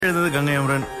எழுதது கங்கை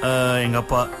அமரன் எங்க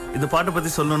அப்பா. இந்த பாட்டை பத்தி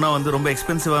சொல்லணும்னா வந்து ரொம்ப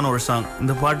எக்ஸ்பென்சிவான ஒரு சாங்.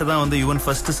 இந்த பாட்டு தான் வந்து யுவன்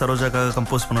ஃபர்ஸ்ட் சரோஜாக்காக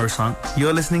கம்போஸ் பண்ண ஒரு song. You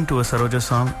are listening to a Saroja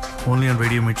song only on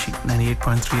Radio Mirchi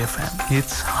 98.3 FM.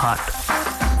 It's hot.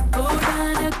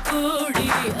 கோடான கோடி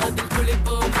அதில்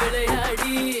குளிப்போம்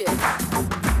விளையாடி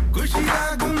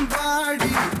குஷியாகும்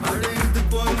பாடி அழைத்து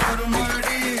போல்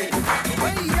மறுமாடி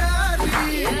வையாரி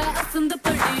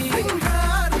அசந்தபடி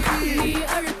நீ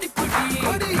அழுத்தி புடி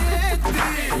கொடியேற்றி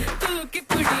தூக்கி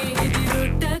புடி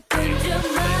எதிரொட்ட கொஞ்சம்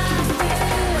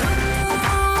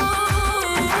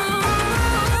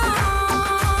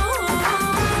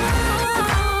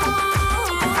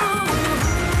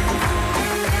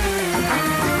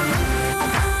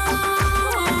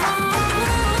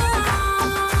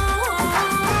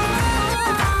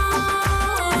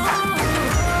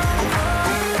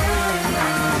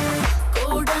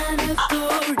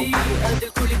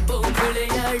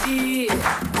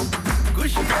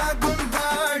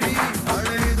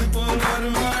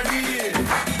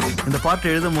இந்த பாட்டு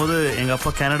எழுதும் போது எங்க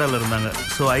அப்பா கனடால இருந்தாங்க.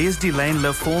 ஸோ ஐஎஸ்டி லைன்ல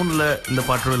போன்ல இந்த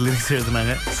பாட்டோட லிரிக்ஸ்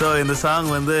எழுதினாங்க. ஸோ இந்த சாங்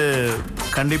வந்து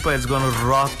கண்டிப்பா it's gonna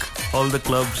rock all the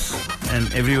clubs and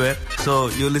everywhere. So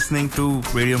you're listening to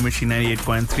Radio Mirchi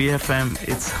 98.3 FM.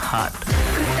 It's hot.